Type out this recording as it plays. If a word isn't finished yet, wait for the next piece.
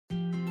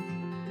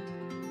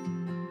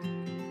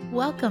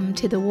Welcome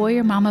to the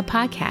Warrior Mama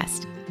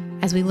podcast,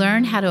 as we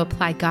learn how to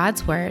apply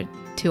God's Word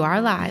to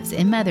our lives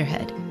in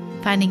motherhood,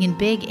 finding in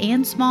big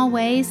and small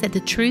ways that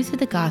the truth of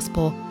the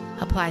gospel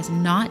applies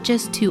not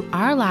just to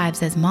our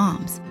lives as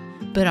moms,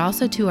 but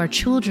also to our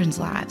children's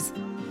lives,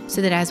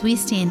 so that as we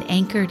stand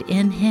anchored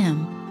in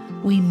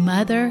Him, we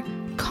mother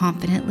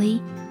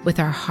confidently with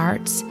our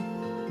hearts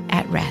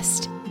at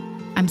rest.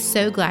 I'm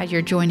so glad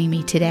you're joining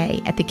me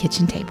today at the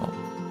kitchen table.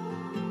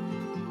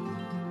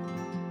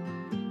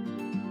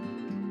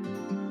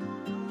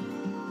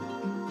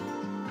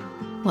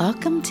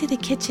 Welcome to the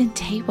kitchen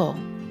table.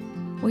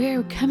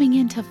 We're coming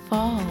into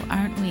fall,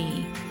 aren't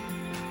we?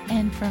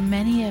 And for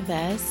many of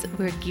us,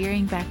 we're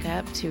gearing back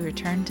up to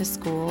return to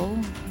school.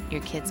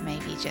 Your kids may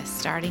be just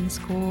starting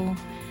school.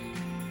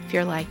 If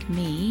you're like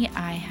me,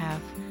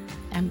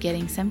 I'm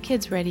getting some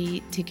kids ready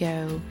to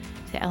go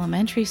to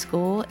elementary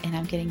school, and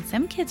I'm getting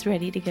some kids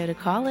ready to go to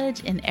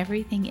college and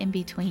everything in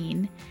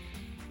between.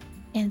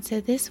 And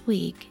so this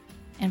week,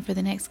 and for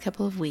the next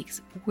couple of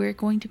weeks, we're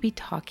going to be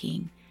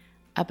talking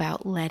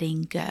about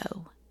letting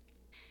go.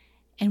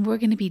 And we're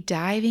going to be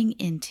diving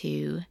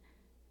into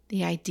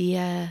the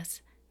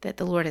ideas that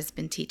the Lord has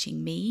been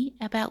teaching me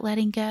about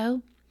letting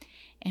go.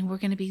 And we're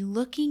going to be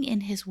looking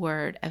in His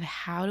Word of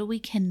how do we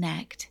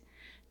connect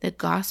the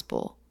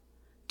gospel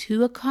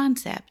to a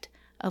concept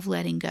of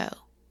letting go.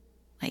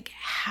 Like,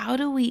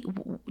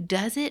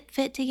 does it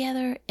fit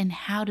together, and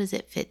how does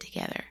it fit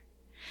together?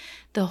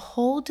 The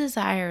whole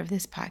desire of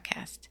this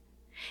podcast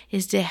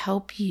is to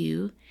help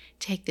you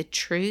take the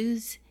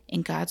truths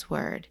in God's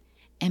Word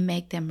and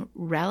make them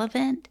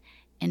relevant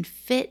and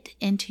fit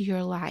into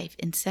your life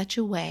in such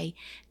a way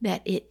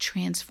that it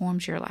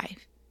transforms your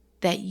life,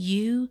 that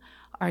you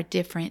are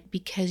different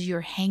because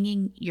you're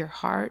hanging your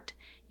heart,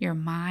 your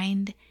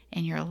mind,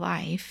 and your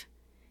life,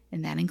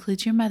 and that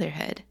includes your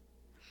motherhood,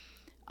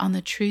 on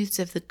the truths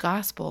of the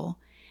gospel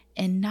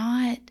and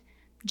not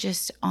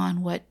just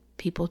on what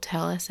people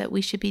tell us that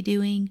we should be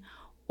doing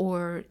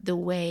or the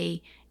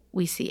way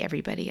we see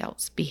everybody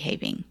else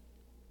behaving.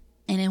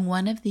 And in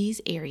one of these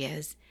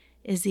areas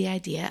is the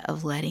idea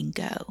of letting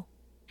go.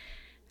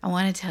 I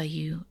want to tell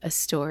you a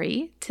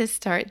story to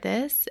start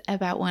this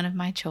about one of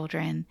my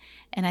children.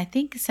 And I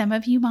think some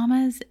of you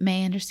mamas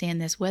may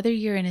understand this, whether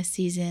you're in a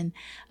season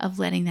of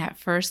letting that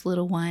first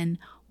little one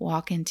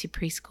walk into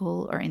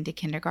preschool or into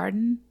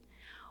kindergarten,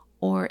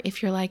 or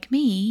if you're like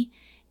me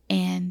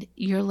and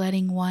you're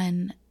letting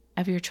one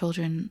of your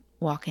children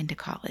walk into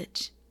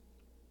college.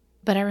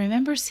 But I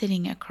remember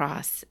sitting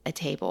across a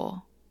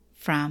table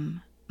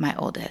from my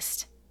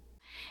oldest,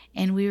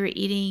 and we were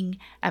eating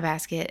a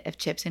basket of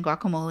chips and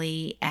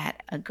guacamole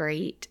at a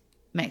great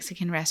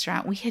Mexican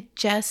restaurant. We had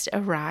just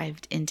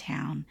arrived in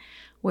town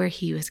where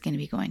he was going to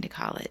be going to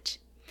college.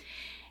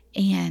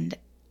 And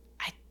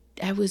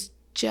I was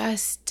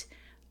just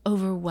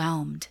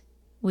overwhelmed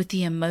with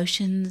the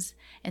emotions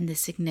and the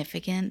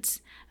significance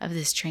of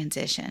this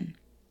transition.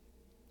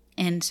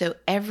 And so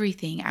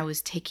everything, I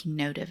was taking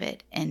note of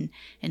it and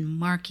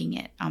marking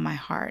it on my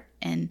heart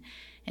and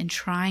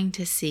trying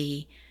to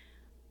see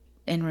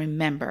and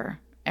remember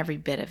every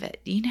bit of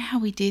it. Do you know how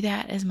we do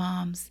that as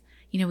moms?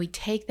 You know, we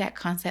take that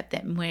concept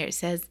that where it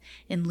says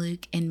in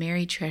Luke, and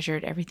Mary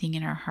treasured everything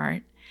in her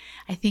heart.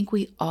 I think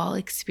we all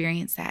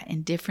experience that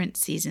in different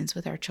seasons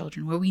with our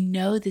children, where we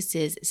know this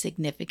is a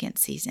significant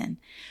season.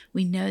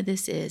 We know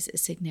this is a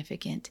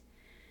significant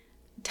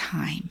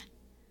time.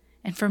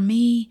 And for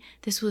me,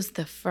 this was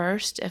the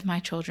first of my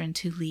children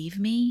to leave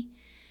me,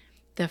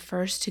 the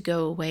first to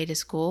go away to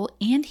school,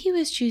 and he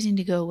was choosing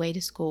to go away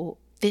to school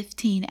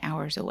 15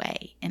 hours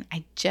away. And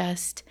I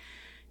just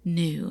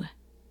knew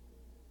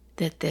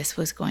that this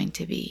was going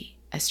to be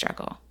a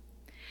struggle.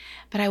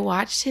 But I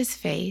watched his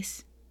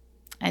face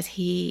as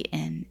he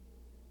and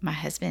my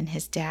husband,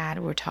 his dad,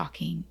 were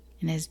talking,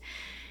 and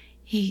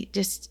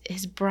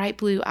his bright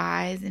blue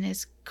eyes and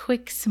his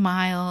quick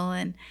smile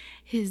and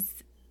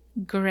his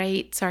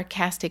great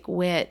sarcastic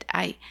wit.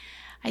 I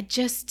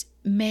just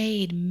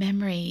made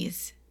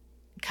memories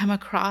come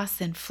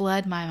across and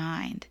flood my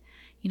mind.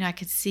 You know, I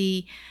could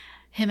see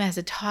him as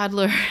a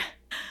toddler,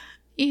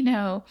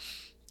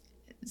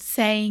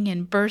 saying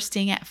and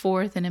bursting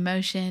forth in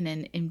emotion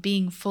and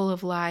being full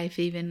of life,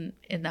 even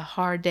in the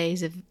hard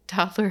days of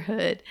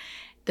toddlerhood.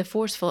 The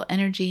forceful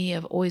energy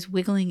of always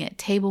wiggling at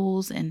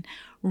tables and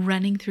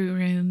running through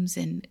rooms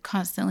and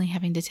constantly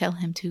having to tell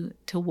him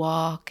to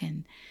walk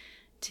and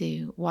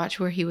to watch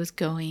where he was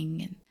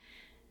going, and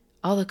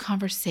all the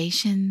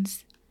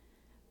conversations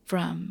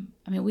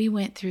we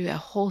went through a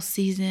whole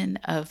season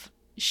of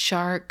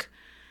shark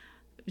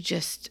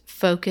just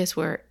focus,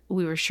 where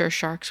we were sure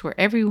sharks were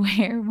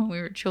everywhere when we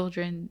were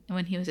children,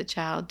 when he was a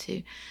child,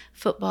 to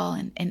football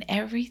and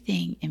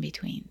everything in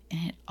between.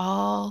 And it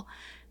all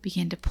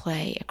began to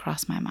play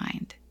across my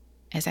mind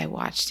as I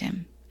watched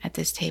him at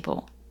this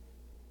table.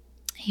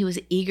 He was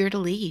eager to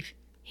leave.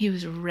 He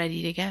was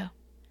ready to go.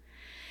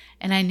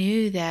 And I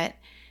knew that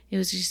it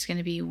was just going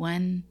to be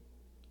one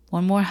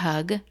more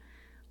hug,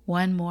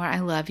 one more I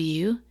love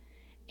you,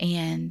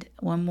 and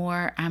one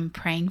more I'm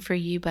praying for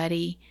you,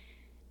 buddy.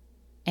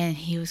 and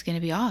he was going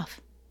to be off.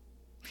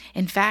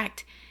 In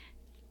fact,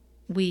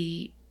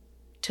 we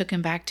took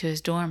him back to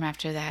his dorm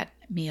after that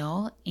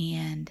meal,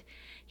 and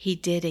he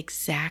did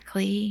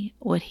exactly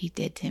what he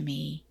did to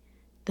me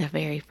the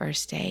very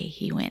first day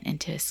he went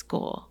into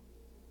school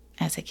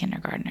as a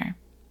kindergartner.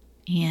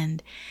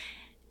 And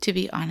to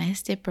be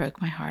honest, it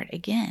broke my heart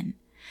again.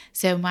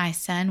 So my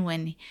son,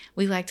 when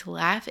we like to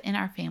laugh in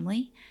our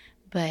family,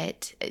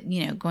 but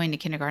going to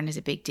kindergarten is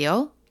a big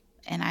deal.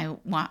 And I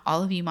want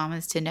all of you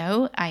mamas to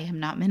know I am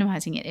not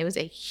minimizing it. It was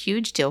a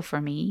huge deal for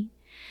me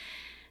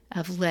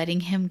of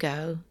letting him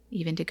go,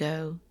 even to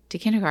go to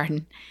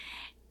kindergarten.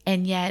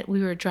 And yet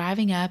we were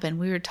driving up and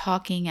we were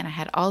talking, and I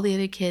had all the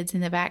other kids in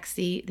the back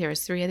seat. There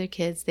was 3 other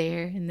kids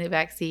there in the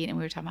back seat, and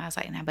we were talking. I was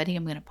like, "Now, buddy,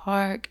 I'm going to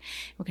park.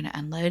 We're going to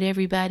unload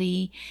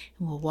everybody,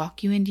 and we'll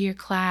walk you into your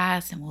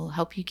class, and we'll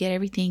help you get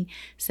everything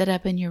set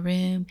up in your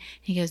room." And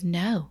he goes,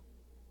 "No,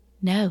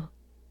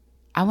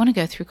 I want to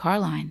go through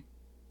Carline."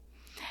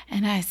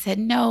 And I said,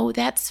 "No,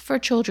 that's for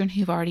children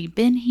who've already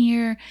been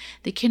here.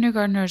 The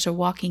kindergartners are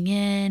walking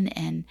in."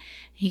 And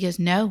he goes,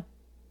 "No,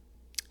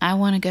 I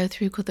want to go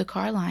through the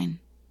Carline,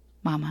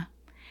 Mama."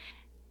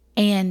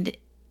 And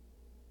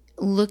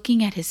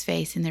looking at his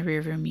face in the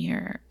rearview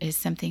mirror is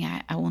something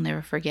I will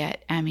never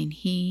forget. I mean,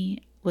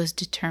 he was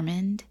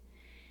determined,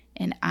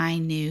 and I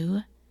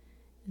knew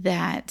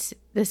that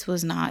this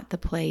was not the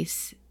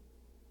place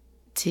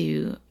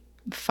to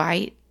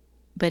fight,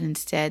 but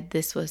instead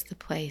this was the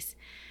place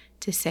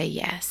to say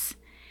yes.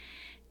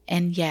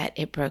 And yet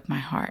it broke my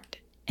heart.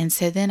 And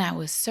so then I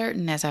was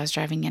certain, as I was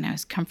driving in, I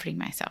was comforting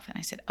myself, and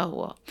I said, "Oh,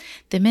 well,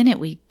 the minute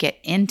we get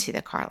into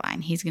the car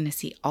line, he's going to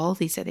see all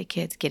these other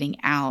kids getting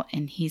out,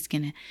 and he's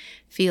going to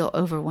feel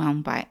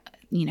overwhelmed by,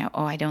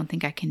 oh, I don't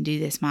think I can do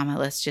this, Mama.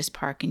 Let's just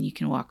park and you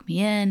can walk me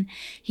in.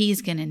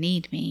 He's going to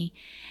need me."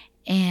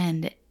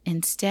 And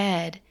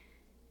instead,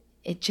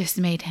 it just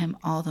made him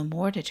all the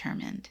more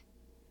determined.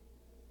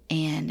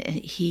 And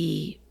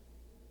he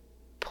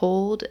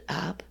pulled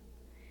up,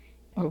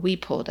 or we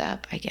pulled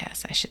up, I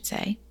guess I should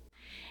say.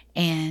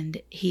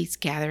 And he's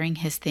gathering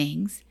his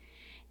things,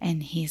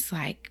 and he's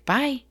like,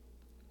 "Bye."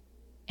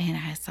 And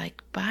I was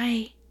like,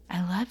 "Bye.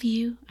 I love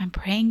you. I'm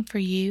praying for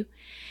you."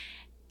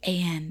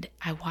 And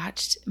I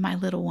watched my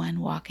little one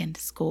walk into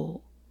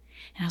school,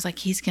 and I was like,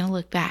 he's going to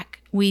look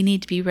back. We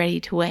need to be ready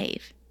to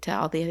wave to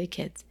all the other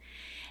kids.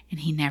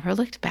 And he never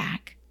looked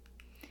back,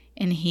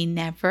 and he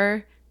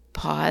never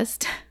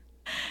paused,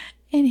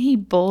 and he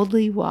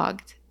boldly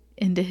walked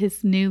into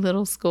his new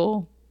little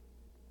school.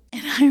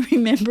 And I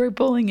remember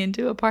pulling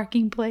into a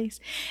parking place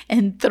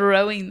and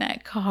throwing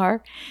that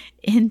car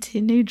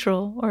into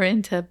neutral or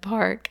into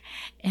park.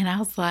 And I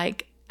was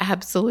like,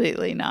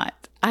 absolutely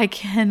not. I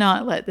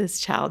cannot let this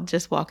child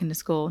just walk into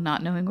school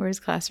not knowing where his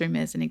classroom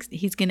is. And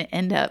he's going to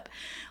end up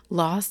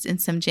lost in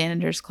some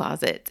janitor's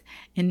closet.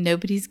 And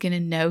nobody's going to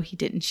know he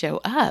didn't show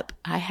up.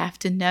 I have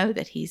to know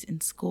that he's in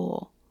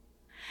school.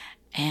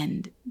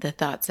 And the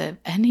thoughts of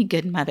any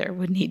good mother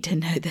would need to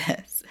know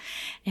this.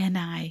 And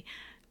I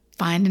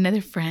find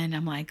another friend.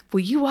 I'm like,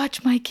 "Will you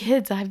watch my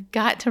kids? I've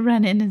got to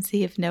run in and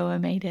see if Noah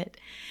made it."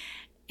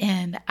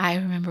 And I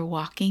remember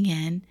walking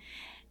in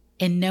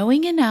and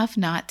knowing enough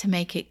not to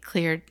make it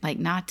clear, like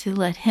not to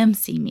let him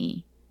see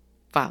me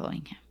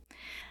following him.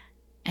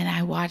 And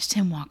I watched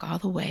him walk all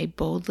the way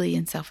boldly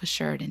and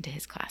self-assured into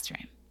his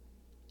classroom.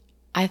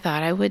 I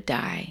thought I would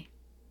die.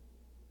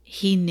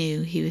 He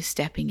knew he was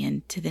stepping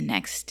into the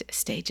next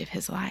stage of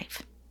his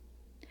life.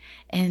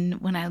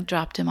 And when I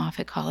dropped him off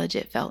at college,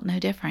 it felt no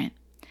different.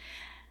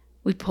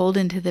 We pulled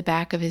into the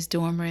back of his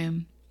dorm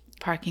room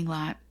parking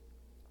lot.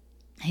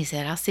 He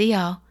said, "I'll see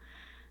y'all.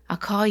 I'll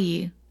call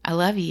you. I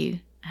love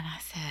you." And I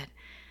said,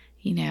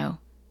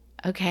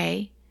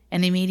 okay.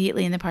 And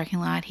immediately in the parking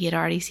lot, he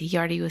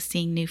already was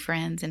seeing new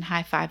friends and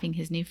high-fiving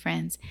his new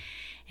friends.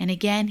 And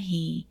again,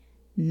 he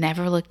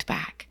never looked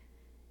back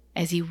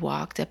as he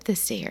walked up the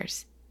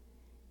stairs.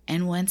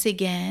 And once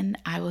again,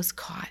 I was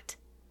caught,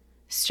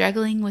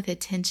 struggling with a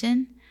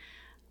tension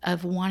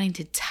of wanting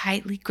to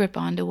tightly grip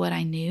onto what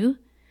I knew,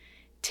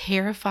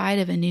 terrified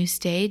of a new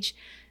stage,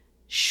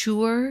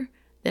 sure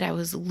that I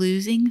was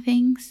losing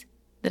things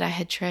that I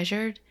had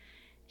treasured,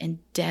 and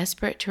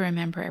desperate to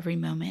remember every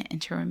moment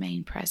and to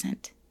remain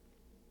present.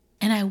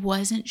 And I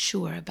wasn't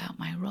sure about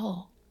my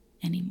role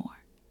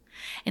anymore.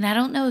 And I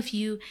don't know if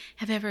you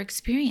have ever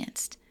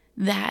experienced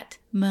that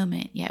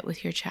moment yet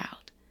with your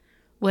child,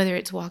 whether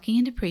it's walking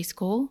into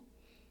preschool,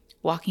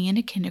 walking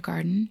into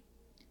kindergarten,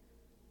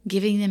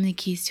 giving them the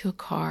keys to a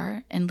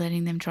car and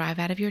letting them drive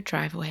out of your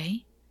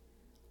driveway,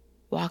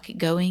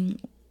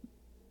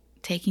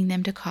 taking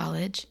them to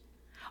college,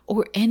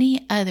 or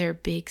any other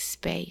big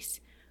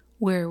space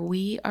where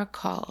we are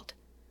called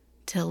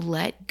to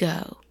let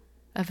go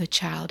of a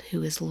child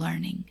who is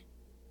learning.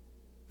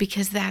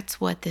 Because that's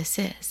what this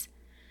is.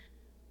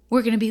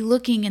 We're going to be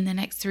looking in the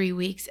next 3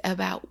 weeks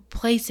about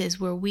places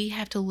where we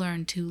have to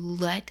learn to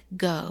let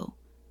go.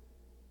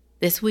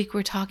 This week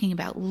we're talking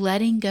about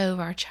letting go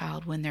of our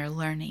child when they're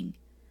learning,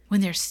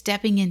 when they're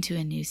stepping into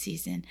a new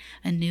season,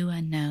 a new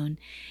unknown,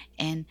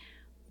 and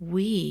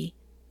we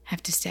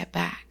have to step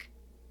back.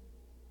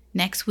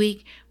 Next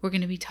week, we're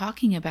going to be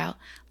talking about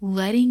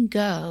letting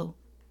go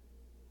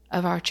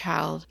of our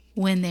child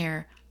when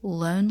they're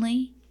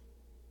lonely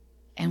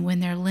and when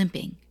they're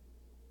limping.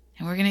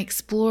 And we're going to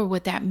explore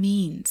what that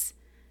means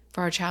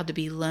for our child to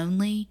be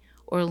lonely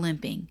or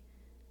limping.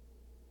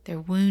 They're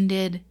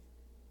wounded,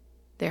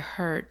 they're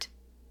hurt.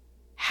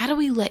 How do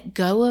we let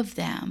go of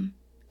them,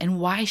 and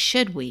why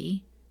should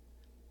we?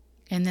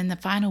 And then the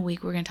final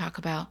week, we're going to talk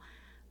about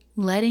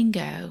letting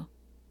go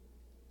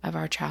of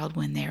our child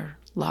when they're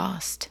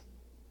lost.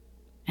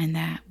 And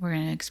that we're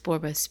going to explore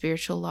both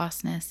spiritual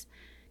lostness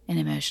and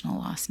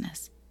emotional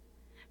lostness.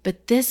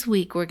 But this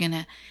week, we're going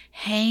to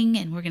hang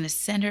and we're going to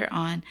center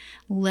on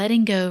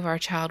letting go of our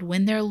child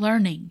when they're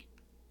learning.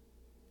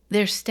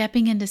 They're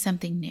stepping into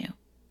something new.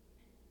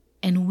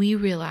 And we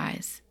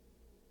realize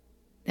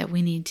that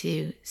we need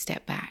to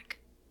step back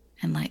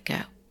and let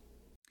go.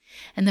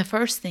 And the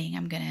first thing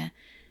I'm going to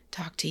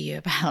talk to you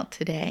about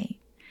today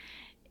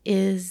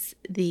is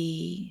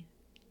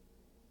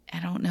I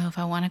don't know if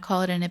I want to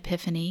call it an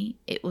epiphany.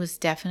 It was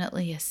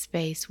definitely a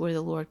space where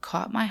the Lord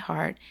caught my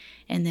heart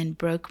and then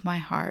broke my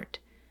heart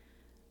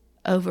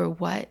over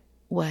what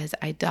was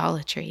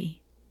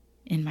idolatry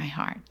in my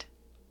heart.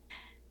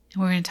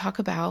 And we're going to talk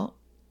about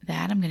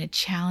that. I'm going to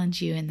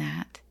challenge you in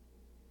that.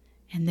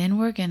 And then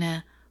we're going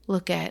to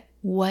look at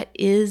what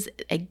is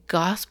a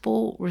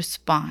gospel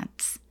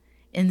response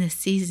in the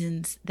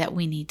seasons that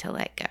we need to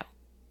let go.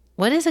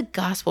 What does a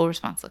gospel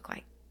response look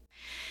like?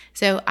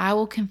 So I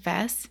will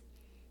confess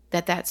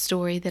that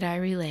story that I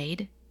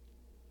relayed,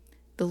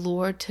 the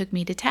Lord took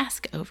me to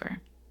task over,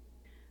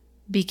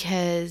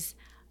 because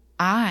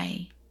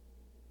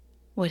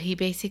what he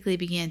basically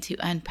began to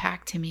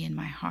unpack to me in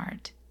my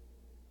heart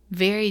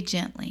very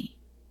gently.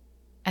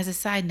 As a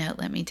side note,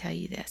 let me tell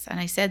you this, and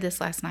I said this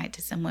last night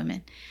to some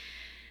women,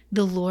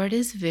 the Lord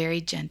is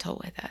very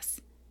gentle with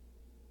us.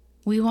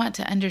 We want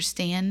to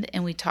understand,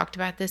 and we talked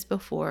about this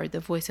before, the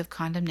voice of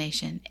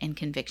condemnation and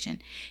conviction.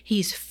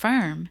 He's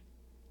firm,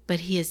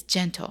 but he is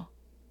gentle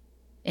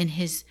in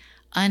his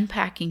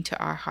unpacking to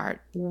our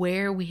heart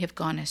where we have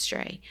gone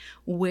astray,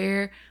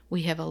 where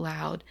we have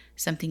allowed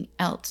something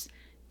else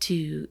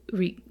to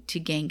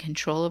gain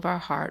control of our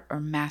heart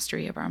or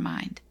mastery of our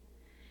mind.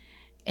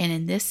 And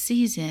in this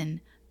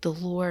season, the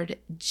Lord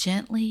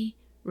gently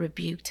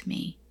rebuked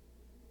me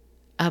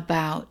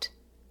about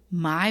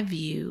my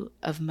view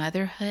of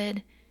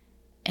motherhood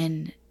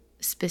and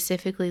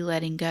specifically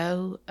letting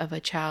go of a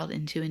child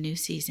into a new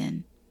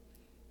season,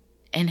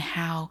 and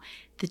how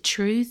the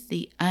truth,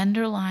 the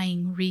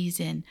underlying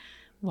reason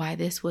why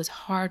this was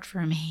hard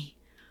for me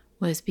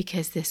was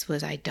because this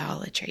was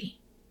idolatry.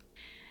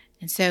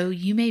 And so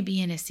you may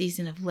be in a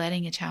season of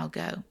letting a child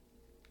go,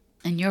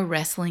 and you're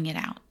wrestling it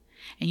out,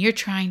 and you're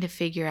trying to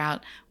figure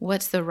out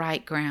what's the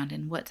right ground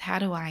and how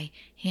do I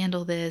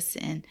handle this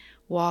and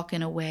walk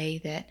in a way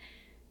that,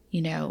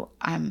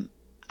 I'm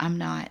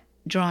not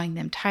drawing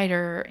them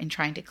tighter and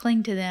trying to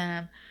cling to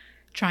them,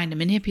 trying to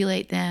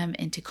manipulate them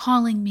into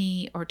calling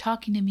me or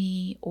talking to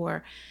me,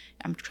 or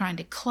I'm trying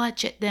to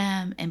clutch at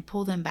them and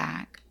pull them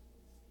back.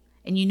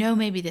 And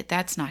maybe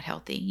that's not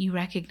healthy. You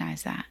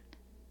recognize that.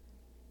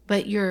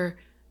 But you're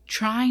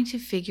trying to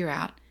figure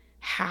out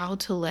how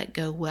to let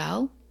go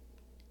well,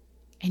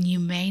 and you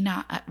may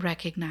not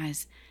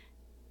recognize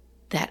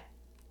that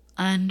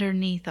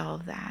underneath all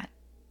of that,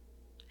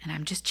 and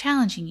I'm just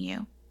challenging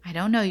you, I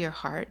don't know your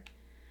heart,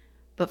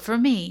 but for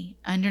me,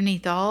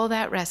 underneath all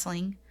that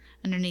wrestling,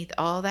 underneath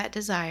all that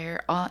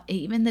desire,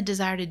 even the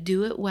desire to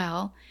do it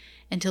well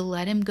and to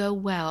let him go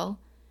well,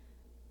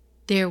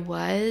 there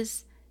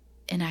was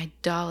an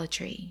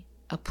idolatry,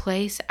 a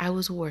place I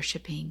was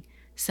worshiping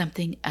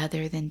something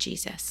other than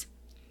Jesus.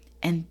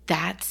 And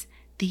that's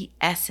the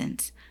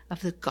essence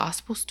of the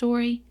gospel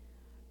story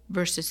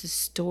versus the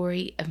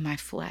story of my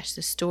flesh,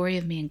 the story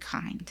of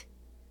mankind.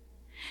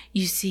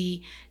 You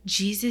see,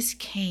 Jesus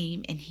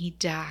came and he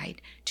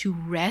died to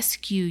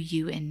rescue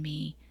you and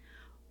me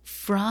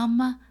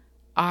from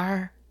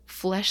our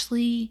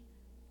fleshly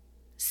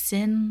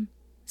sin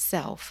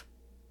self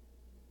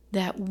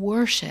that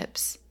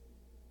worships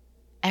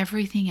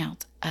everything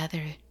else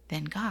other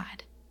than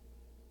God.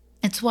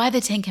 It's why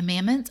the Ten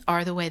Commandments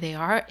are the way they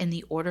are in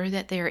the order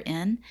that they're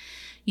in.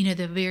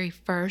 The very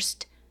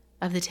first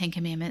of the Ten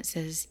Commandments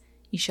says,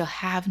 "You shall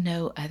have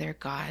no other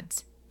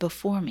gods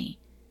before me.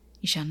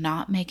 You shall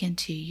not make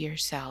unto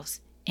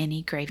yourselves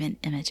any graven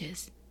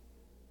images."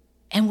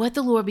 And what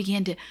the Lord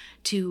began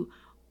to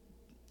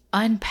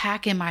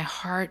unpack in my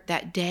heart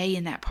that day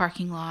in that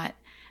parking lot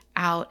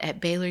out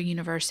at Baylor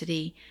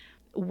University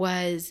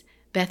was,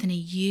 Bethany,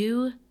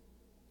 you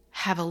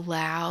have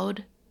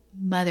allowed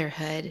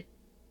motherhood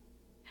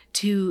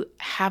to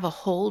have a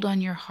hold on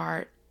your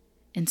heart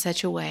in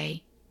such a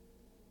way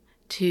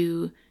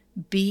to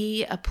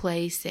be a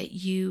place that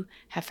you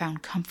have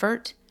found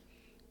comfort,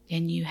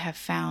 and you have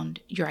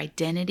found your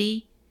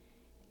identity,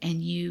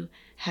 and you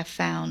have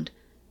found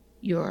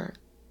your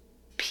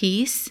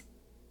peace.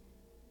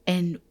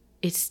 And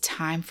it's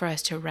time for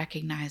us to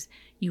recognize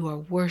you are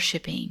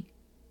worshiping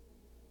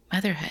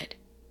motherhood.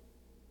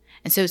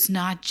 And so it's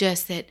not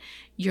just that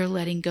you're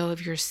letting go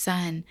of your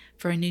son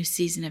for a new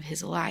season of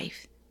his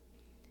life.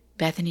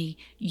 Bethany,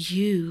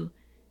 you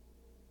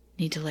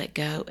need to let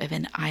go of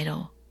an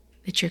idol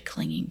that you're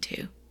clinging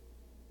to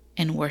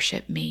and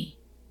worship me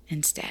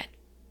instead.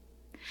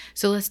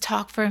 So let's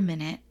talk for a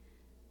minute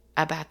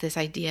about this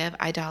idea of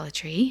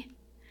idolatry.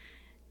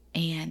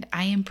 And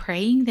I am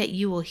praying that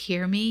you will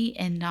hear me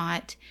and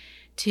not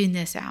tune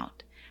this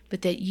out,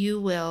 but that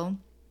you will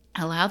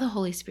allow the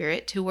Holy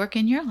Spirit to work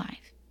in your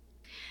life.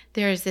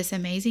 There is this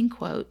amazing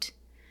quote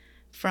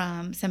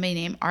from somebody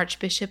named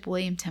Archbishop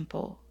William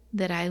Temple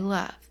that I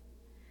love,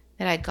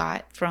 that I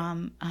got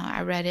from,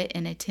 I read it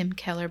in a Tim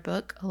Keller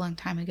book a long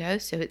time ago.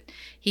 So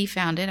he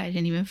found it. I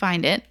didn't even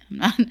find it.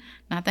 I'm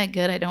not that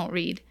good. I don't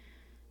read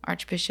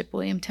Archbishop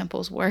William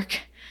Temple's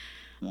work.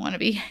 I want to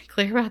be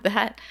clear about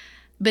that.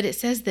 But it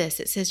says this,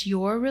 it says,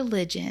 your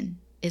religion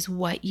is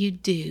what you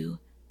do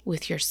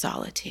with your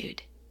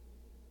solitude.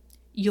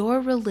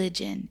 Your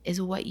religion is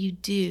what you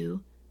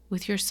do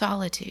with your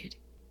solitude.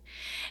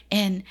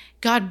 And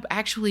God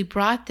actually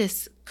brought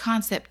this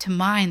concept to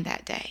mind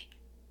that day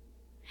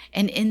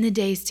and in the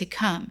days to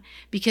come,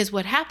 because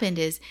what happened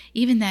is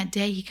even that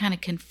day, he kind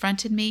of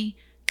confronted me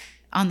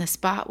on the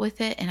spot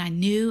with it. And I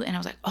knew, and I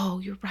was like, oh,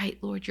 you're right,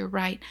 Lord, you're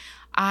right.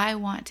 I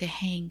want to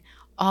hang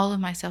all of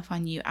myself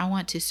on you. I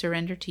want to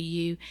surrender to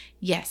you.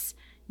 Yes,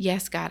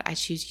 God, I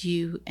choose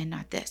you and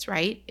not this,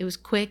 right? It was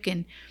quick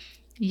and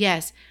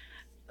yes.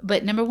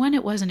 But number one,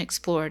 it wasn't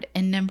explored.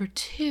 And number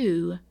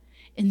two,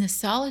 in the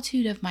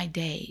solitude of my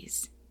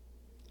days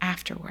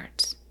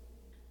afterwards,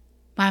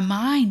 my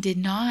mind did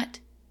not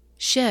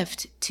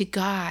shift to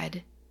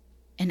God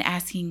and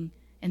asking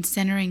and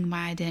centering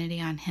my identity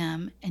on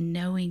him and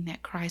knowing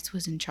that Christ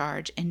was in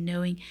charge and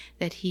knowing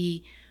that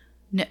he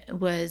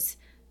was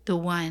the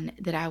one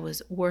that I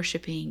was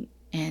worshiping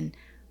and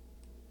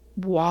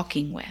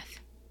walking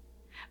with.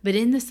 But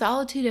in the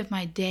solitude of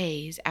my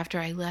days after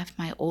I left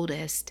my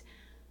oldest,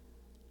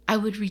 I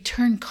would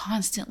return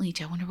constantly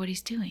to, I wonder what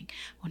he's doing.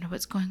 I wonder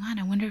what's going on.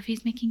 I wonder if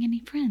he's making any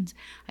friends.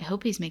 I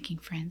hope he's making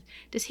friends.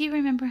 Does he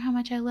remember how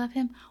much I love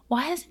him?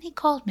 Why hasn't he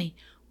called me?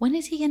 When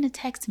is he going to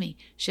text me?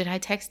 Should I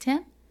text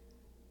him?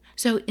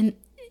 So in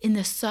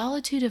the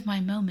solitude of my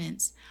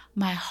moments,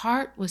 my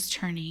heart was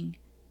turning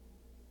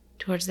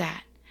towards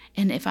that.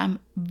 And if I'm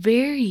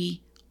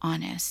very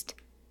honest,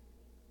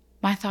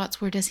 my thoughts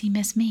were, does he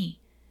miss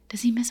me?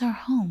 Does he miss our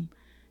home?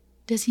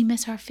 Does he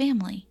miss our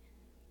family?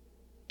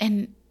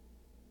 And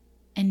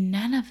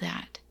none of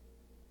that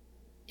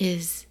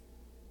is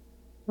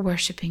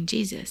worshiping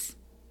Jesus.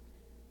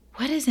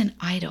 What is an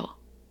idol?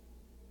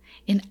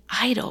 An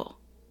idol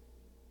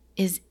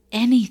is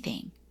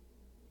anything.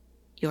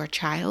 Your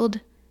child,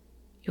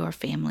 your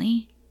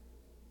family,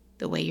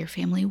 the way your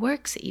family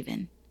works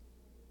even,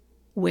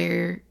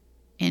 where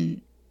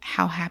and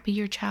how happy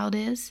your child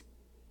is,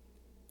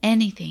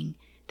 anything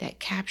that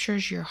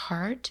captures your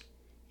heart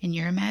and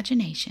your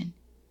imagination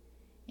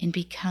and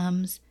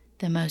becomes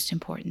the most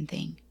important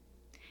thing,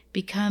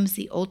 becomes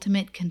the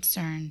ultimate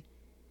concern,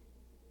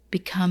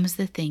 becomes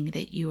the thing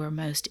that you are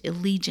most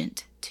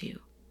allegiant to.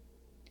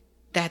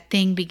 That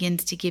thing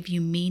begins to give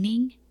you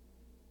meaning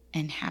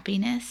and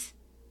happiness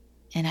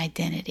and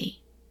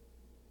identity.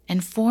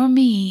 And for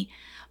me,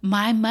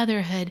 my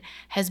motherhood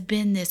has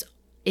been this,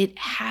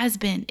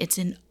 it's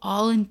an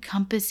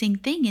all-encompassing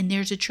thing. And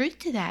there's a truth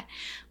to that.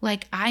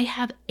 Like, I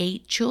have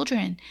 8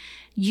 children.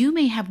 You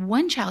may have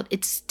 1 child.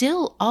 It's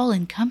still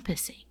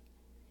all-encompassing.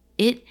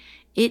 It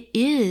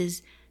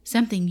is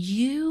something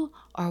you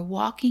are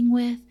walking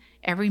with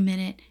every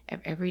minute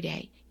of every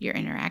day. You're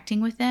interacting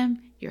with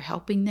them, you're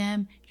helping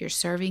them, you're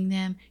serving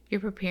them,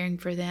 you're preparing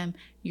for them,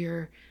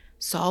 you're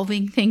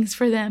solving things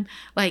for them.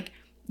 Like,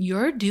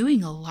 you're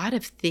doing a lot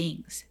of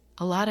things,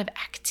 a lot of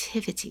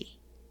activity.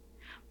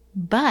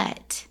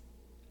 But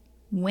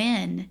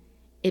when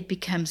it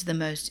becomes the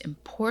most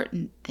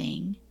important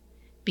thing,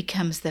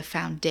 becomes the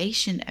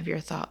foundation of your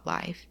thought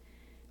life,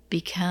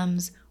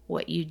 becomes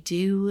what you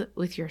do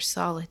with your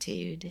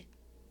solitude,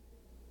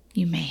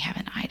 you may have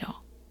an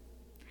idol.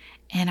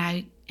 And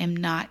I am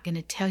not going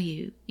to tell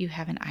you you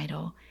have an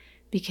idol,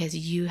 because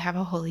you have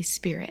a Holy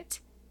Spirit.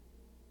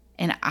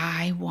 And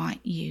I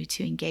want you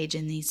to engage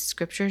in these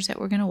scriptures that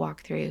we're going to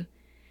walk through.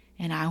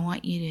 And I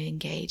want you to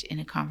engage in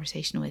a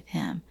conversation with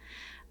him,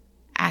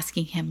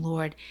 asking him,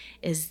 Lord,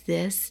 is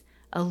this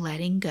a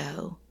letting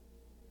go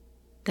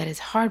that is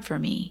hard for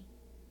me?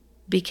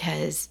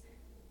 Because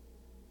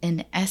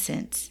in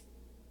essence,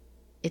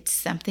 it's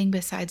something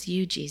besides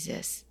you,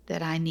 Jesus,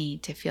 that I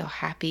need to feel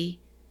happy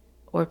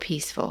or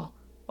peaceful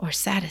or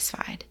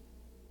satisfied.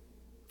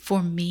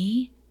 For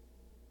me,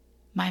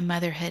 my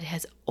motherhood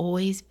has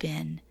always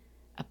been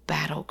a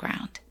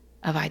battleground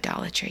of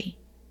idolatry.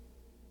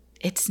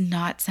 It's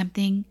not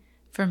something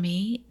for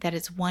me that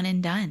is one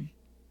and done.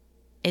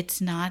 It's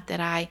not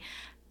that I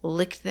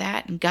licked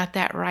that and got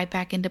that right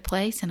back into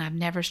place and I've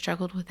never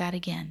struggled with that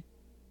again.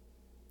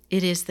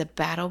 It is the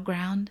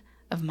battleground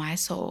of my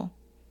soul,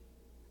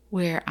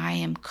 where I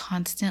am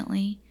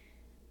constantly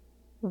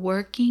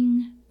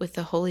working with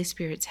the Holy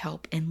Spirit's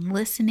help and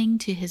listening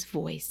to his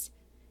voice,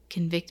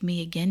 convict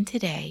me again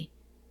today.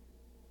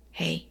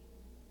 Hey,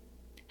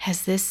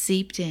 has this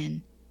seeped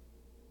in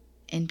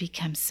and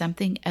become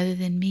something other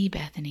than me,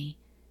 Bethany,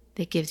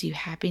 that gives you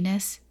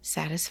happiness,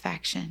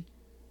 satisfaction,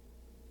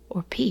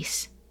 or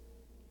peace?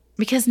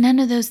 Because none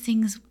of those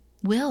things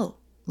will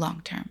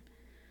long term.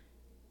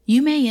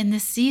 You may in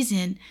this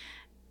season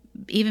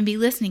even be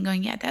listening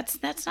going, yeah,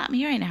 that's not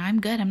me right now. I'm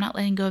good. I'm not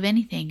letting go of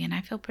anything and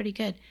I feel pretty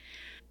good.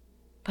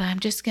 But I'm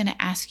just going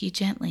to ask you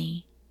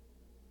gently,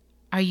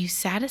 are you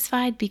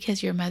satisfied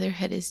because your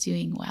motherhood is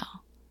doing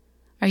well?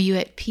 Are you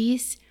at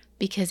peace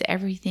because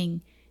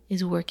everything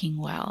is working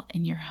well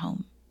in your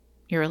home?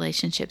 Your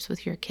relationships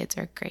with your kids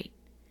are great.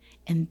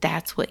 And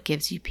that's what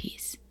gives you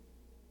peace.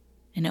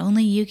 And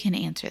only you can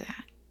answer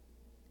that.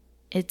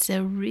 It's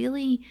a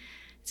really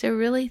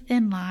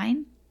thin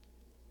line.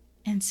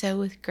 And so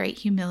with great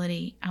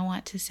humility, I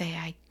want to say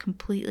I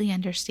completely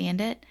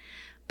understand it,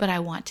 but I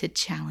want to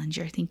challenge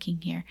your thinking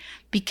here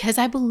because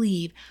I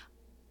believe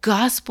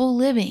gospel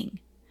living,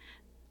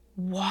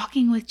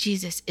 walking with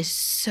Jesus is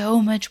so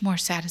much more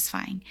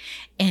satisfying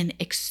and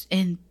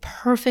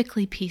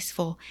perfectly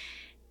peaceful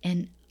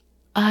and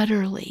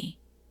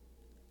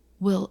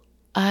will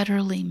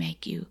utterly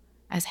make you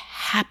as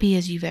happy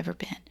as you've ever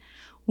been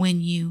when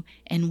you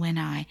and when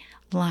I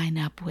line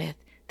up with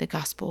the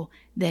gospel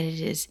that it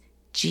is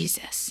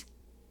Jesus.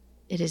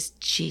 It is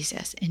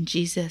Jesus and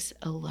Jesus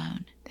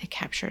alone that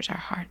captures our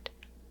heart.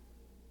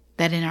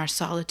 That in our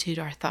solitude,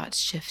 our thoughts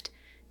shift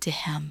to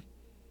him.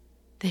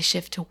 They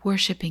shift to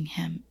worshiping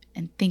him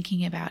and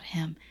thinking about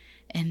him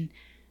and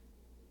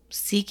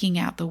seeking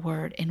out the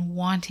word and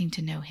wanting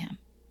to know him.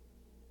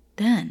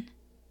 Then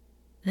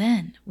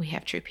we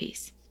have true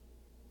peace.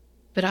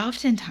 But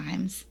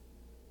oftentimes,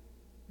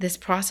 this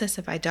process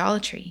of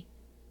idolatry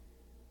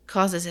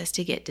causes us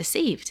to get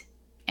deceived.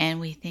 And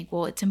we think,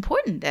 well, it's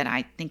important that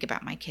I think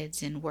about my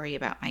kids and worry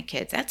about my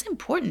kids. That's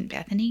important,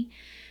 Bethany.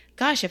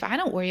 Gosh, if I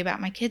don't worry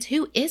about my kids,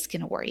 who is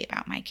going to worry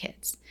about my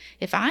kids?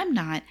 If I'm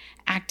not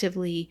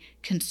actively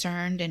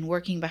concerned and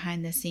working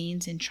behind the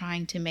scenes and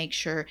trying to make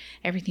sure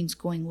everything's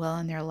going well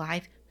in their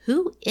life,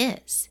 who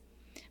is?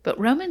 But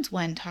Romans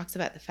 1 talks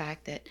about the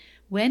fact that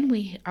when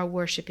we are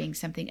worshiping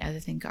something other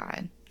than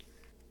God,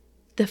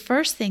 the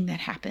first thing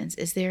that happens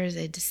is there is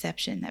a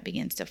deception that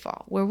begins to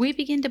fall, where we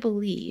begin to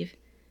believe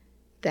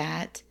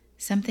that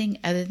something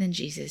other than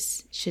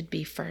Jesus should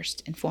be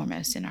first and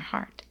foremost in our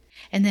heart.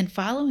 And then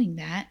following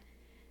that,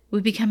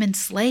 we become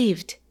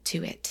enslaved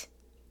to it.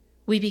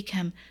 We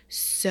become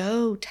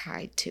so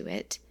tied to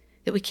it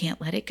that we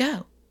can't let it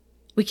go.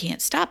 We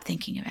can't stop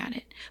thinking about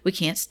it. We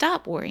can't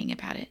stop worrying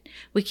about it.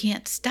 We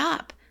can't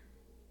stop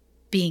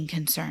being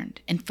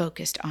concerned and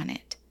focused on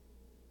it.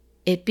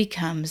 It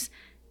becomes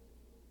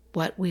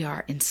what we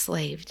are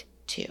enslaved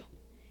to.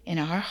 And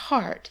our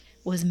heart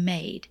was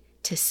made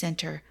to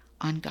center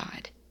on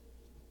God.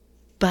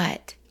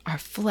 But our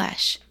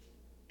flesh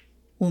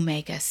will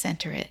make us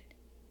center it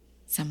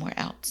somewhere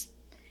else.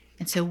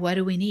 And so what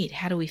do we need?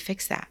 How do we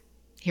fix that?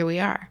 Here we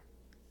are.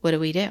 What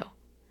do?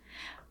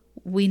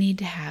 We need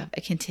to have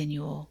a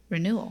continual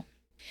renewal.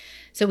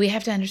 So we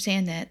have to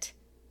understand that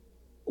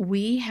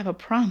we have a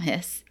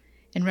promise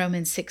in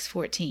Romans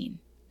 6:14.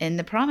 And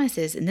the promise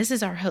is, and this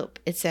is our hope,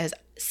 it says,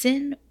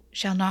 sin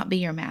shall not be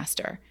your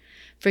master,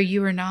 for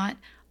you are not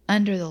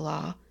under the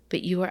law,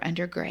 but you are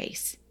under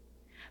grace.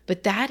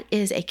 But that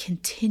is a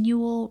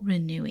continual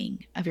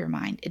renewing of your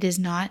mind. It is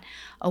not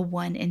a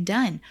one and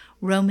done.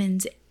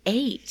 Romans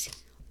 8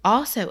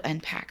 also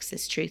unpacks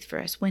this truth for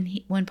us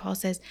when Paul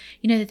says,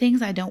 the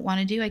things I don't want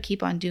to do, I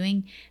keep on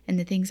doing, and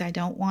the things I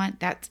don't want,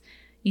 that's,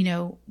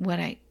 what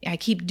I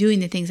keep doing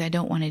the things I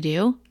don't want to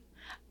do.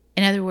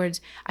 In other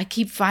words, I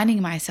keep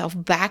finding myself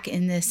back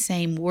in this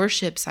same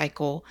worship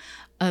cycle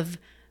of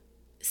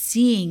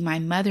seeing my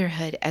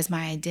motherhood as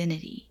my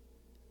identity,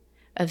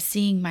 of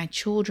seeing my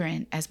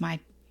children as my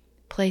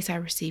place I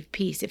receive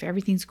peace. If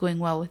everything's going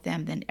well with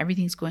them, then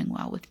everything's going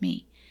well with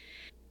me.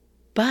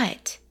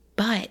 But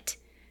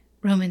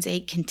Romans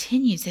 8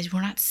 continues, says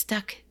we're not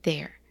stuck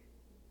there.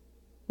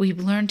 We've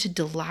learned to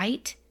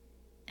delight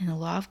in the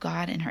law of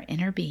God in our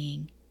inner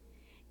being,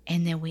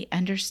 and then we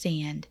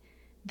understand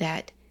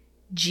that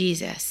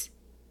Jesus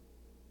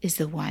is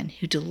the one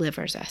who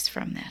delivers us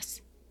from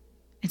this.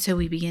 And so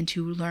we begin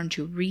to learn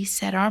to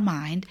reset our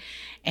mind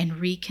and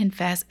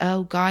reconfess,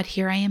 oh God,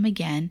 here I am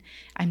again.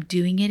 I'm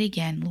doing it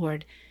again.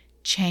 Lord,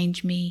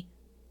 change me,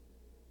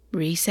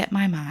 reset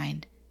my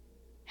mind,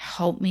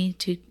 help me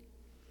to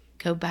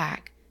go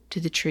back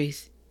to the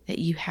truth that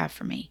you have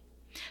for me.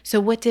 So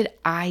what did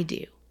I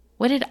do?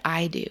 What did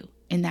I do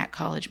in that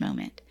college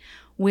moment?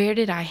 Where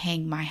did I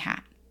hang my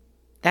hat?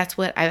 That's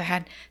what I've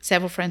had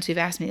several friends who've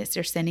asked me this.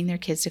 They're sending their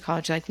kids to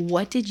college. Like,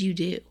 what did you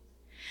do?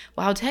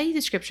 Well, I'll tell you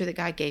the scripture that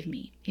God gave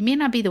me. He may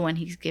not be the one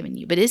he's given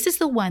you, but this is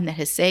the one that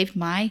has saved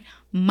my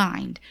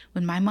mind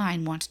when my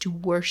mind wants to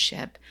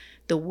worship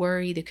the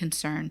worry, the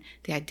concern,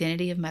 the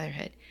identity of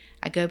motherhood.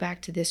 I go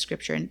back to this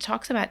scripture and it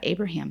talks about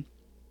Abraham.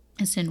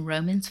 It's in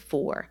Romans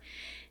 4.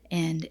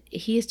 And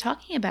he is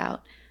talking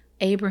about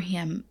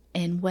Abraham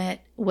and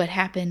what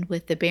happened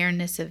with the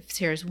barrenness of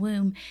Sarah's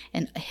womb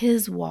and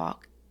his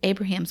walk,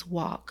 Abraham's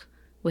walk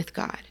with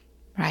God,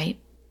 right?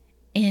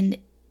 And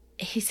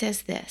he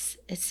says this,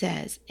 it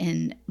says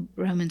in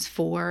Romans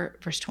 4,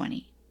 verse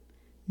 20,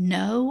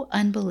 no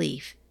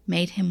unbelief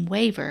made him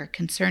waver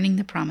concerning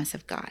the promise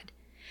of God,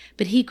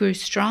 but he grew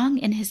strong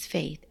in his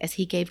faith as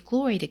he gave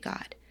glory to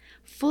God,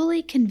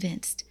 fully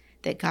convinced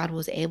that God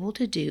was able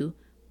to do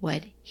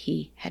what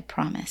he had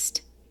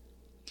promised.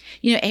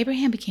 You know,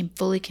 Abraham became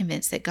fully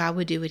convinced that God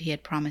would do what he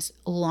had promised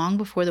long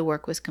before the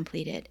work was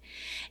completed.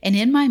 And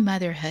in my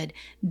motherhood,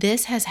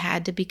 this has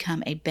had to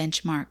become a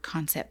benchmark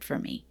concept for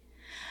me.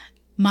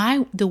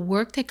 The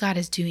work that God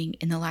is doing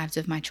in the lives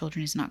of my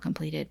children is not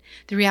completed.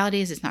 The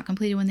reality is it's not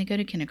completed when they go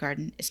to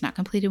kindergarten. It's not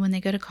completed when they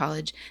go to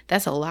college.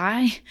 That's a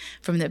lie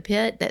from the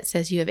pit that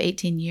says you have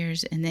 18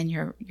 years and then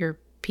your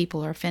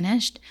people are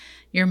finished.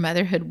 Your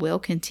motherhood will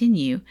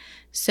continue.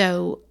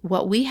 So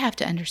what we have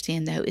to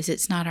understand, though, is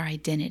it's not our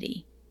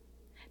identity.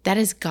 That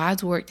is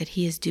God's work that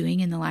he is doing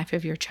in the life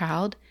of your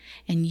child,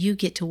 and you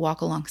get to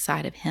walk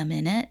alongside of him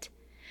in it.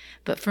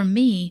 But for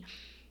me,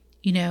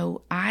 you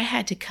know, I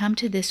had to come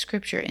to this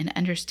scripture and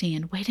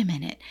understand, wait a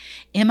minute,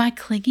 am I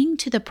clinging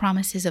to the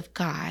promises of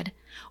God,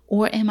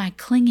 or am I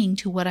clinging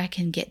to what I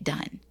can get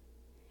done?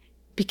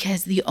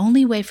 Because the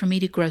only way for me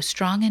to grow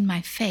strong in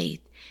my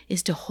faith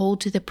is to hold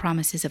to the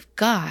promises of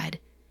God,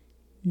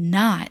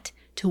 not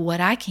to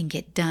what I can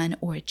get done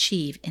or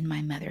achieve in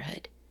my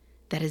motherhood.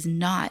 That is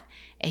not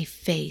a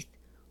faith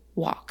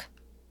walk.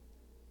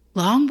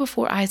 Long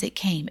before Isaac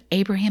came,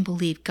 Abraham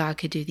believed God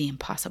could do the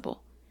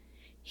impossible.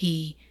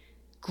 He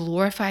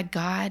glorified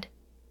God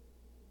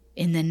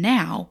in the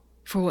now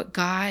for what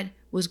God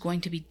was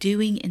going to be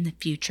doing in the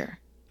future.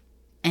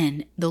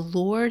 And the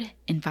Lord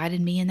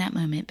invited me in that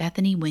moment,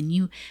 Bethany, when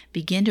you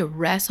begin to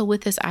wrestle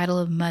with this idol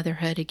of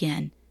motherhood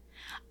again,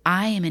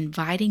 I am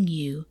inviting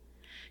you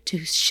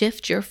to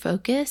shift your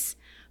focus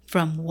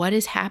from what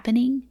is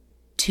happening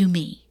to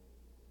me,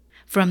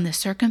 from the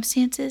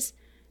circumstances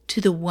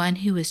to the one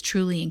who is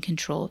truly in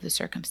control of the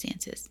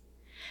circumstances.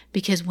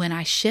 Because when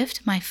I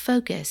shift my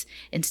focus,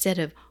 instead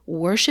of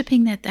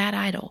worshiping that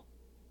idol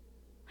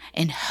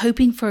and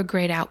hoping for a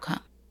great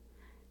outcome,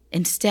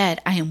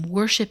 instead I am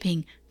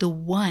worshiping the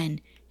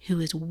one who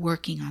is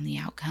working on the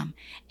outcome.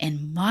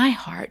 And my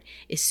heart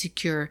is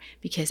secure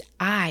because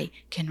I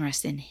can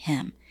rest in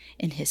him,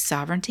 in his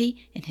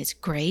sovereignty, in his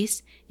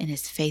grace, in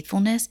his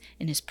faithfulness,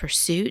 in his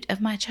pursuit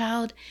of my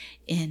child,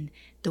 in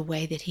the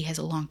way that he has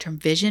a long-term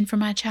vision for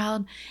my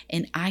child.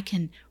 And I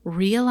can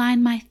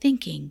realign my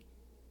thinking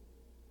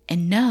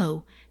and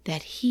know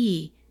that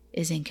he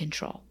is in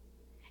control.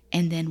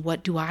 And then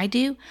what do?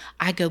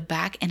 I go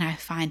back and I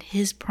find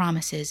his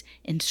promises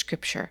in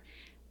Scripture.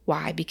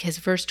 Why? Because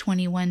verse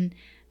 21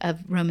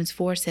 of Romans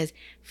 4 says,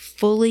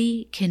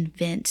 fully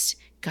convinced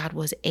God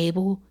was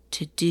able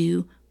to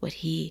do what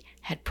he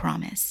had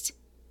promised.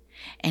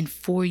 And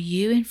for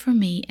you and for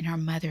me in our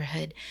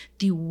motherhood,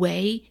 the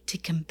way to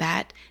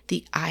combat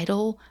the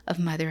idol of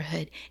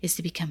motherhood is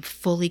to become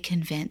fully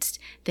convinced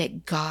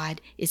that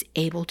God is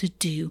able to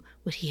do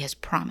what he has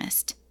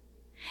promised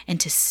and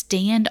to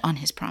stand on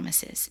his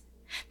promises.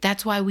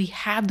 That's why we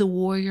have the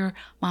Warrior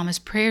Mama's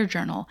Prayer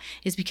Journal,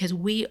 is because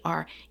we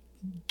are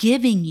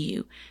giving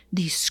you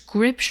these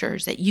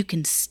scriptures that you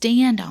can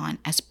stand on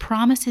as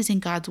promises in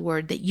God's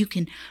word, that you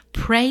can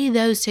pray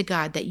those to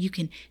God, that you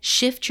can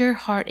shift your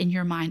heart and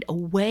your mind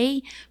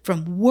away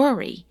from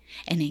worry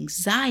and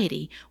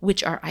anxiety,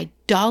 which are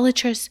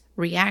idolatrous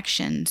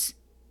reactions.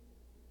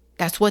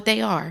 That's what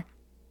they are.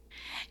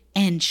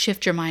 And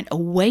shift your mind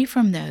away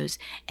from those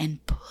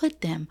and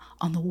put them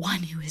on the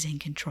one who is in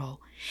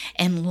control,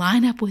 and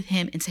line up with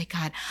him and say,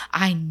 God,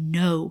 I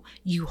know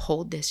you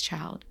hold this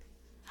child.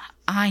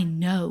 I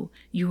know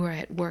you are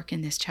at work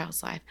in this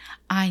child's life.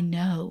 I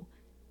know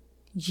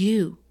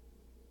you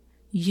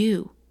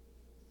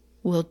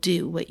will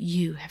do what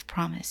you have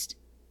promised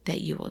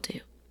that you will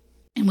do.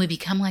 And we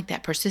become like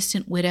that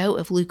persistent widow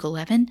of Luke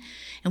 11,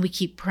 and we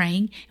keep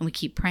praying and we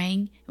keep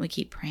praying and we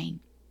keep praying.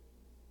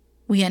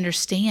 We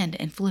understand,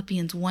 and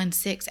Philippians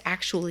 1:6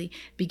 actually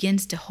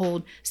begins to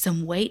hold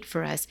some weight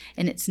for us.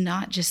 And it's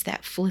not just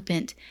that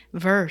flippant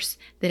verse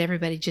that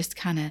everybody just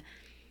kind of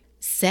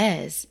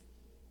says,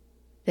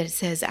 that it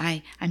says,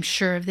 I'm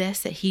sure of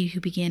this, that he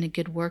who began a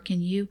good work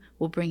in you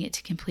will bring it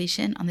to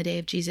completion on the day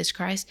of Jesus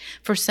Christ.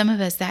 For some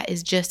of us, that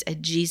is just a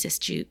Jesus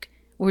juke.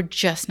 We're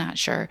just not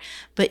sure.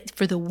 But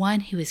for the one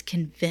who is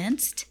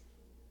convinced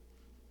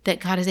that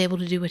God is able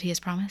to do what he has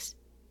promised,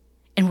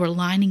 and we're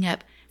lining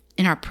up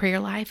in our prayer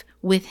life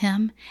with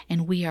him,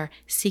 and we are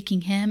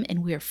seeking him,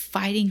 and we are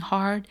fighting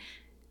hard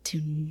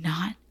to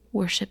not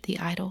worship the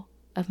idol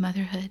of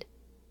motherhood,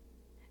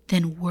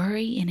 then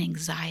worry and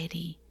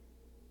anxiety,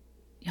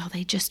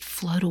 they just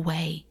float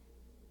away.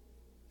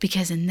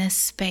 Because in this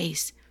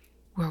space,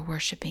 we're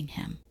worshiping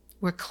him.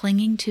 We're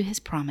clinging to his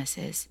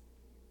promises,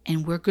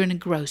 and we're going to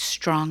grow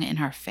strong in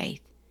our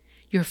faith.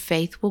 Your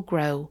faith will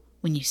grow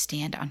when you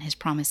stand on his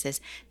promises.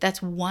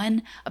 That's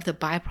one of the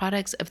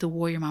byproducts of the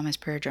Warrior Mama's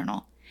Prayer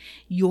Journal.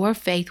 Your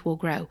faith will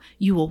grow.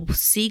 You will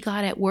see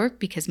God at work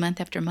because month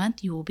after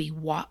month you will be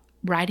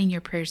writing your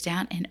prayers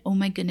down, and oh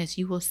my goodness,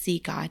 you will see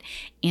God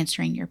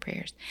answering your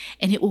prayers.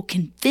 And it will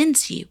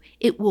convince you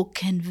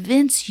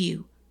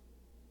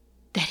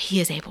that he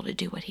is able to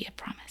do what he had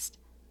promised.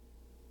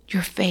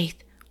 Your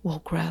faith will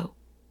grow.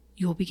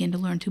 You will begin to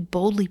learn to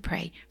boldly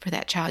pray for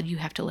that child you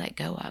have to let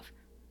go of.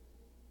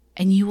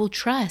 And you will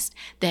trust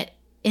that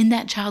in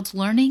that child's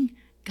learning,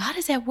 God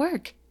is at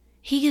work.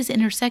 He is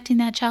intersecting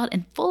that child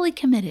and fully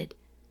committed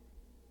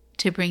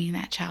to bringing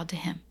that child to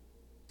him.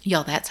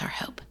 Y'all, that's our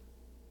hope.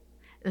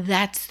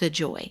 That's the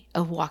joy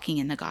of walking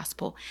in the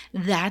gospel.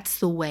 That's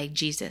the way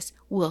Jesus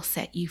will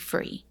set you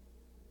free.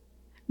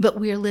 But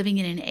we are living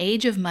in an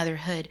age of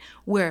motherhood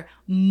where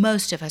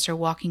most of us are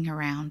walking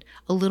around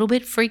a little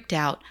bit freaked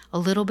out, a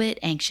little bit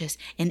anxious,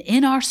 and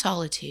in our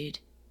solitude,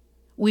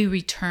 we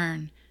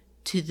return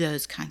to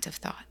those kinds of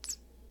thoughts.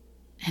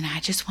 And I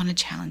just want to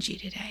challenge you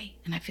today.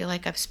 And I feel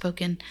like I've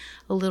spoken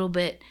a little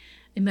bit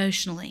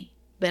emotionally,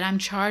 but I'm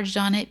charged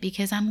on it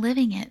because I'm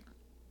living it.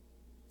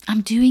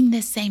 I'm doing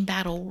this same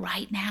battle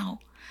right now.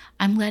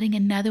 I'm letting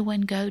another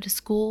one go to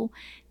school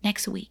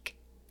next week.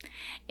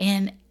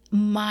 And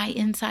my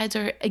insides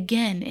are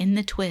again in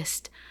the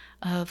twist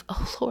of,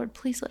 oh Lord,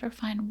 please let her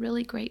find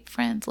really great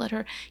friends. Let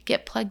her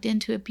get plugged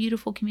into a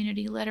beautiful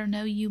community. Let her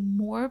know you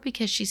more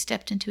because she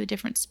stepped into a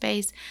different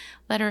space.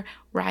 Let her,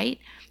 right?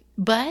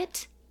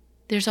 But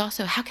there's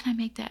also, how can I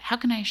make that? How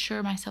can I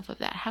assure myself of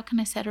that? How can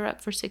I set her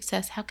up for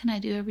success? How can I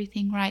do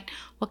everything right?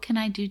 What can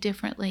I do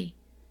differently?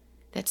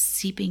 That's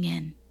seeping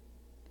in.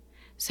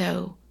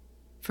 So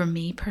for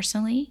me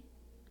personally,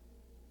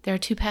 there are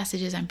two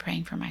passages I'm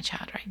praying for my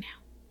child right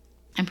now.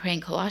 I'm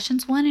praying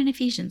Colossians 1 and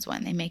Ephesians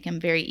 1. They make them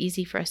very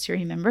easy for us to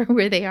remember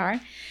where they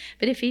are.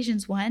 But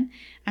Ephesians 1,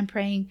 I'm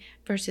praying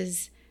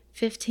verses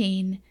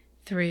 15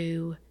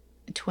 through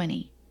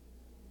 20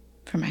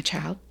 for my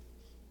child.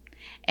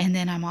 And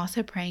then I'm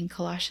also praying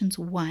Colossians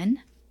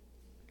 1,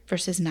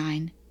 verses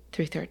 9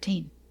 through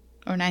 13.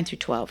 Or 9 through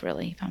 12,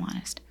 really, if I'm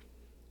honest.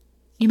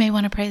 You may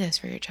want to pray those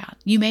for your child.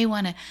 You may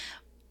want to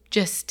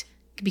just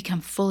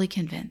become fully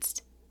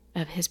convinced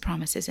of his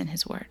promises and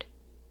his word.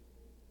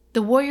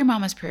 The Warrior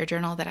Mama's Prayer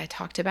Journal that I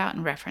talked about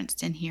and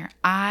referenced in here,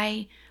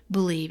 I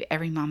believe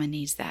every mama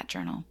needs that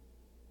journal.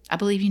 I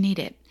believe you need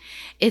it.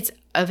 It's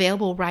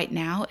available right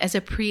now as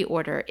a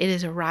pre-order. It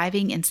is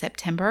arriving in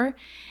September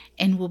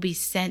and will be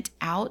sent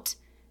out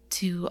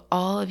to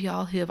all of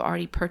y'all who have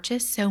already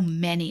purchased. So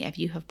many of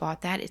you have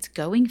bought that. It's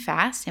going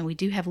fast and we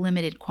do have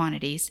limited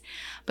quantities,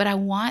 but I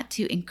want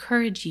to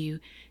encourage you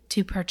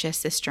to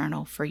purchase this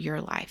journal for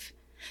your life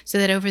so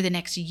that over the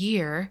next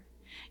year,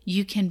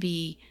 you can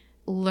be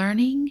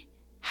learning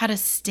how to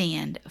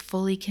stand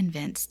fully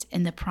convinced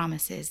in the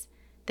promises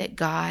that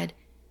God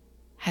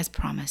has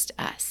promised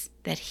us,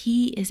 that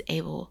he is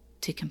able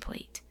to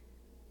complete,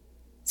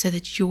 so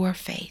that your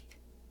faith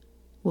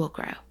will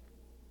grow.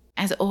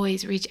 As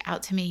always, reach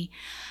out to me.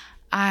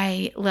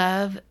 I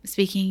love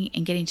speaking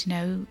and getting to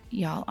know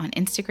y'all on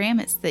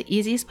Instagram. It's the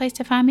easiest place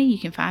to find me. You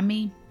can find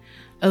me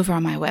over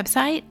on my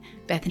website,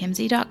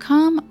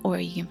 bethanykimsey.com, or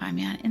you can find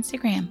me on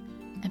Instagram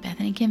at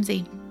Bethany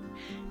Kimsey.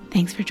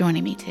 Thanks for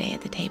joining me today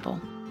at the table.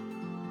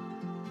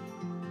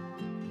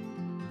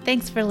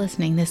 Thanks for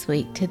listening this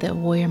week to the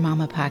Warrior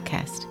Mama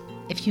podcast.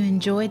 If you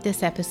enjoyed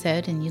this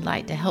episode and you'd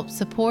like to help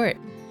support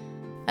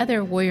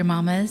other Warrior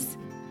Mamas,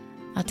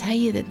 I'll tell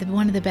you that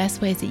one of the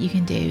best ways that you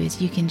can do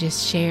is you can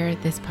just share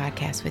this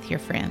podcast with your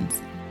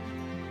friends.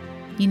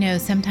 You know,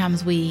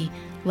 sometimes we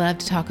love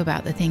to talk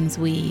about the things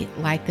we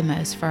like the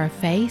most for our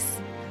face,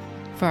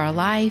 for our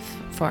life,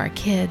 for our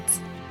kids.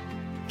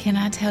 Can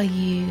I tell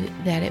you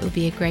that it would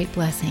be a great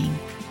blessing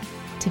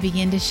to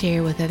begin to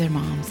share with other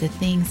moms the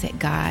things that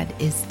God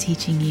is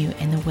teaching you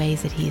and the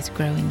ways that he is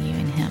growing you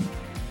in him?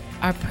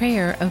 Our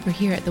prayer over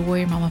here at the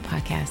Warrior Mama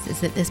podcast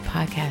is that this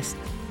podcast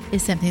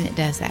is something that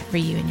does that for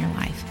you in your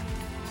life.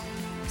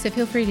 So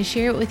feel free to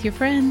share it with your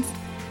friends,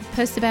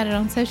 post about it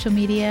on social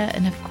media,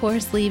 and of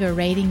course, leave a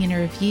rating and a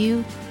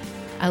review.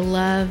 I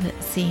love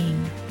seeing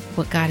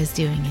what God is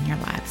doing in your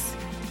lives.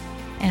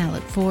 And I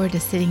look forward to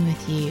sitting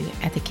with you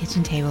at the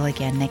kitchen table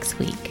again next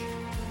week.